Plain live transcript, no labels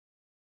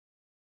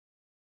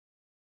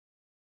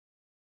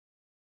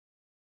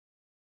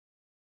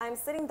I'm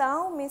sitting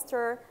down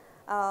Mr.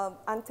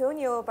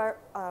 Antonio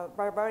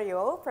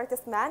Barbalho,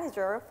 Practice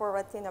Manager for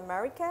Latin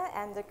America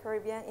and the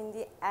Caribbean in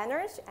the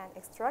energy and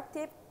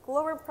extractive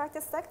global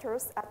practice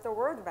sectors at the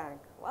World Bank.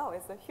 Wow,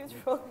 it's a huge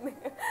role.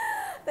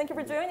 Thank you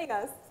for joining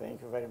us.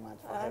 Thank you very much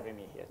for having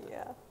me here today.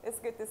 Yeah, it's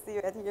good to see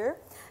you here.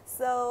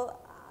 So,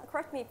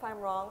 correct me if I'm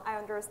wrong, I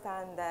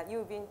understand that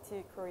you've been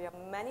to Korea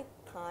many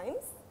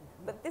times,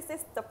 but this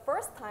is the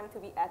first time to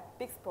be at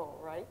Bixpo,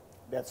 right?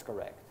 That's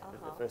correct.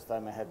 It's the first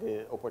time I had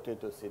the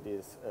opportunity to see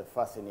this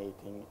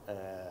fascinating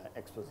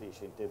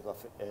exposition in terms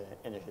of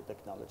energy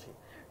technology.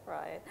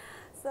 Right.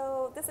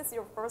 So this is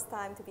your first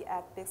time to be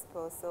at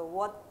Bixpo. So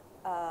what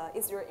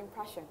is your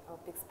impression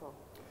of Bixpo?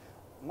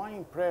 My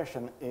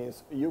impression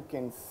is you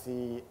can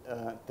see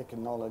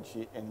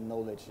technology and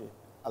knowledge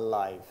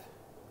alive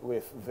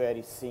with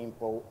very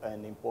simple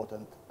and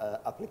important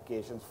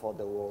applications for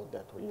the world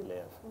that we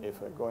live.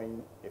 If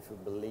we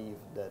believe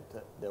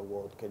that the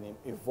world can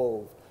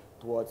evolve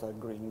towards a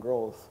green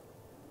growth,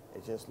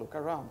 just look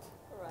around.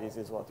 Right. This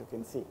is what you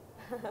can see.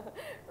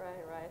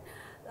 Right.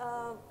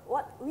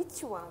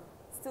 Which one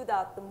stood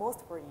out the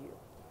most for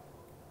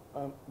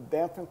you?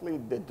 Definitely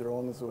the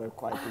drones were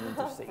quite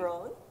interesting.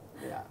 Drone?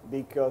 Yeah,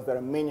 because there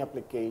are many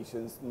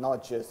applications,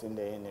 not just in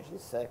the energy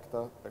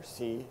sector per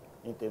se,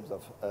 in terms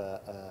of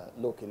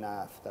looking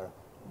after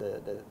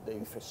the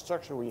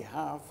infrastructure we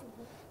have,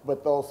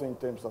 but also in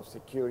terms of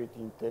security,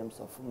 in terms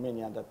of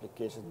many other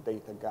applications,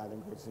 data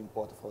gathering, which is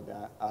important for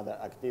the other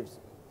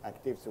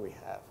activities we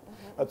have.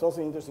 It's also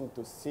interesting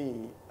to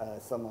see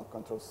some of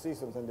control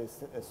systems and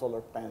the solar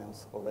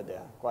panels over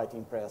there. Quite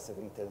impressive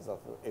in terms of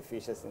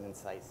efficiency and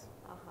size.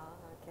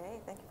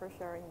 Okay, thank you for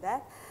sharing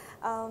that.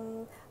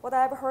 What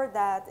I've heard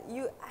that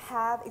you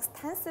have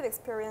extensive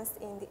experience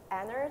in the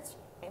energy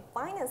and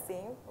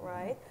financing,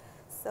 right?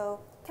 So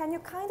can you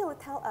kindly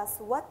tell us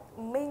what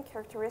main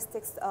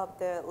characteristics of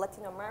the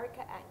Latin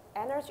America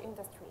energy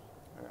industry?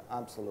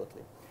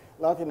 Absolutely.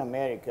 Latin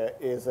America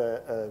is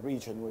a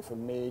region with a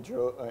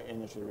major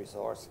energy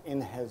resource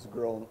and has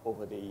grown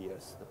over the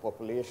years. The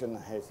population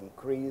has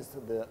increased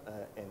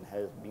and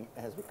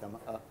has become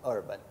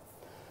urban.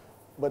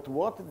 But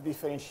what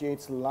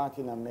differentiates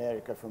Latin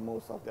America from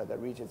most of the other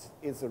regions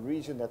is a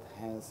region that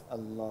has a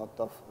lot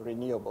of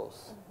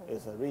renewables.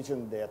 It's a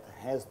region that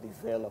has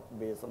developed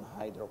based on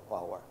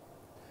hydropower.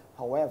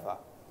 However,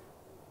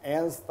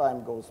 as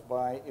time goes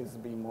by, it's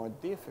been more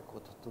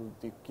difficult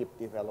to keep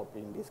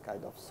developing this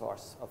kind of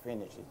source of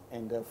energy.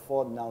 And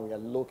therefore, now we are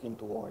looking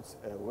towards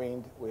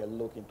wind, we are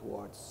looking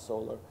towards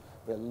solar,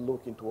 we are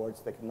looking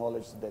towards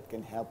technologies that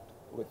can help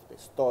with the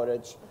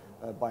storage,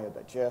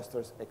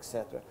 biodigesters,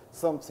 etc.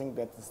 Something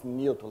that is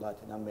new to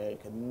Latin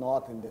America,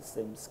 not in the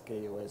same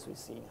scale as we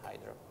see in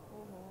hydro.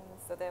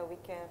 So that we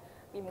can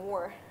be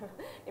more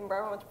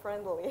environment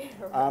friendly.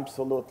 Right?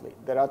 Absolutely.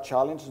 There are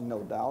challenges, no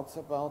doubts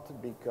about,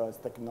 because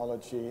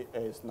technology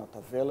is not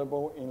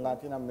available in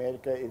Latin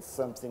America. It's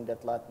something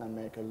that Latin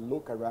America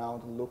look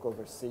around, look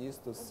overseas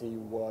to see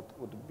what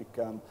would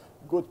become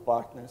good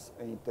partners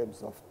in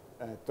terms of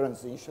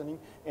transitioning,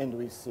 and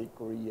we see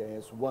Korea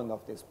as one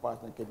of these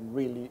partners that can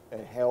really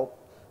help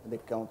the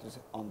countries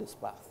on this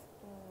path.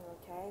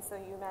 Okay, so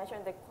you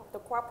mentioned the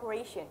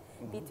cooperation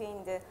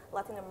between the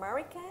Latin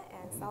America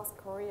and South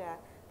Korea.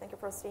 Thank you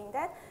for saying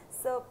that.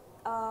 So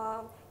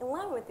in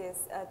line with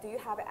this, do you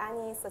have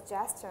any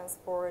suggestions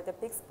for the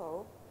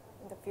Bixpo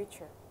in the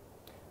future?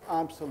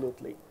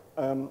 Absolutely.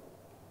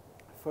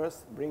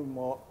 First, bring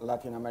more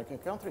Latin American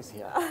countries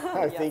here.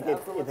 I think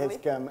it has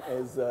come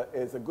as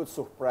a good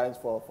surprise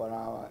for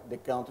the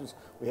countries.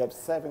 We have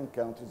 7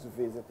 countries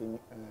visiting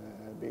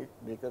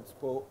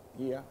Bixpo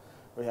here.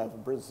 We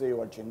have Brazil,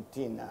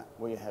 Argentina,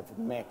 we have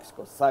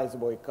Mexico,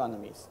 sizable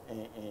economies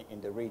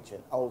in the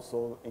region.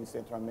 Also in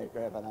Central America,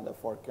 we have another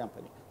 4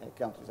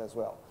 countries as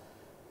well.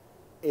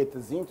 It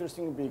is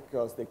interesting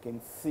because they can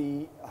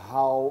see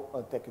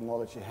how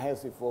technology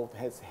has evolved,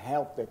 has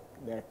helped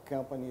their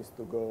companies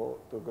to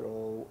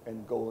grow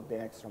and go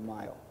the extra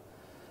mile.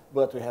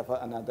 But we have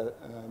another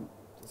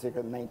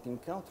circa 19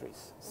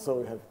 countries.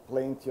 So we have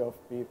plenty of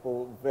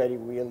people very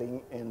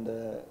willing and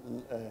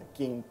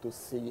keen to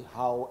see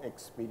how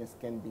experience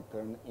can be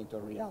turned into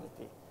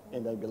reality.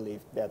 And I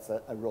believe that's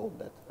a role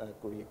that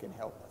Korea can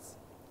help us.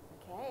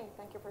 Okay,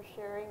 thank you for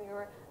sharing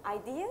your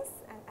ideas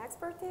and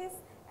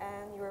expertise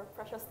and your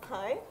precious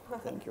time.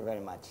 Thank you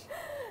very much.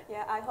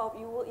 Yeah, I hope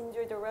you will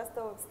enjoy the rest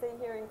of staying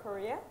here in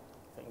Korea.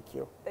 Thank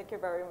you. Thank you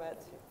very much.